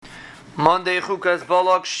Monday Chukas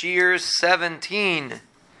Balak Shiur 17.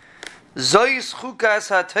 Zois Chukas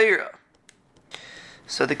HaTeira.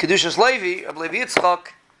 So the Chassidus4Life, Rabbi Yitzchak,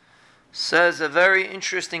 says a very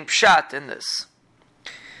interesting pshat in this.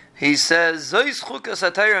 He says Zois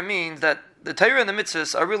Chukas HaTeira means that the Teira and the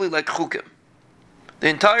mitzvahs are really like chukim. The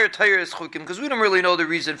entire Teira is chukim because we don't really know the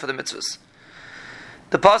reason for the mitzvahs.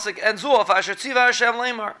 The pasuk ends off Asher Tziva Hashem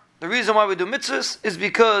Leimar. The reason why we do mitzvahs is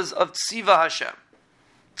because of Tziva Hashem.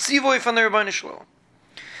 Tzivoy from the Rebbeinu Shalom.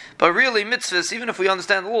 But really, mitzvahs, even if we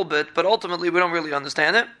understand a little bit, but ultimately we don't really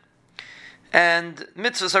understand it. And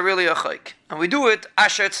mitzvahs are really a chayk. And we do it,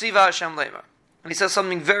 Asher Tziva Hashem Leimar. And he says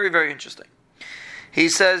something very, very interesting. He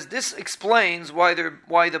says, this explains why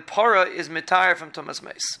the para is mitayr from Tumas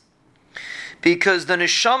Meis. Because the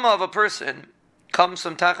neshama of a person comes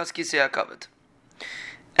from Tachas Kisei HaKavod.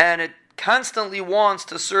 And it constantly wants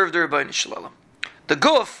to serve the Rebbeinu Shalom. The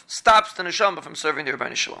guf stops the neshama from serving the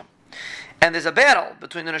Rebbeinu Shalom. And there's a battle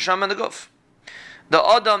between the neshama and the guf. The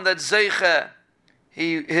adam that zeiche,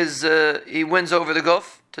 he wins over the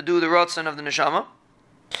guf to do the ratzon of the neshama.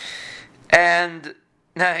 And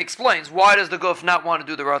now he explains, why does the guf not want to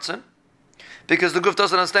do the ratzon? Because the guf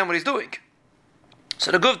doesn't understand what he's doing.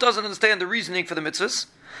 So the guf doesn't understand the reasoning for the mitzvahs.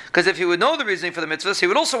 Because if he would know the reasoning for the mitzvahs, he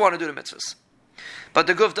would also want to do the mitzvahs. But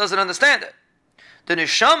the guf doesn't understand it. The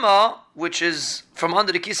neshama, which is from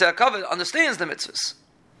under the Kisei HaKavod, understands the mitzvahs.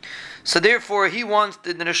 So therefore, the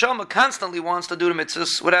neshama constantly wants to do the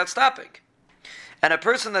mitzvahs without stopping. And a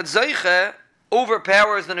person that zeiche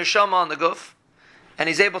overpowers the neshama on the guf, and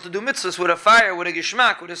he's able to do mitzvahs with a fire, with a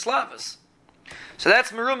gishmak, with a slavas. So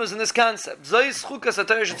that's merumas in this concept. When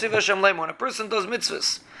a person does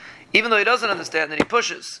mitzvahs, even though he doesn't understand, and he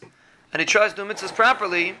pushes, and he tries to do mitzvahs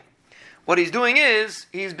properly, what he's doing is,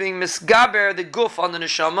 he's being misgaber the guf on the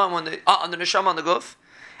neshama, on the neshama on the guf,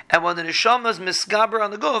 and when the neshama is misgaber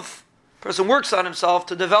on the guf, the person works on himself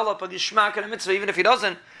to develop a gishmak and a mitzvah, even if he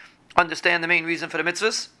doesn't understand the main reason for the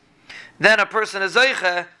mitzvahs, then a person is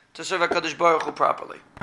zeiche to serve HaKadosh Baruch Hu properly.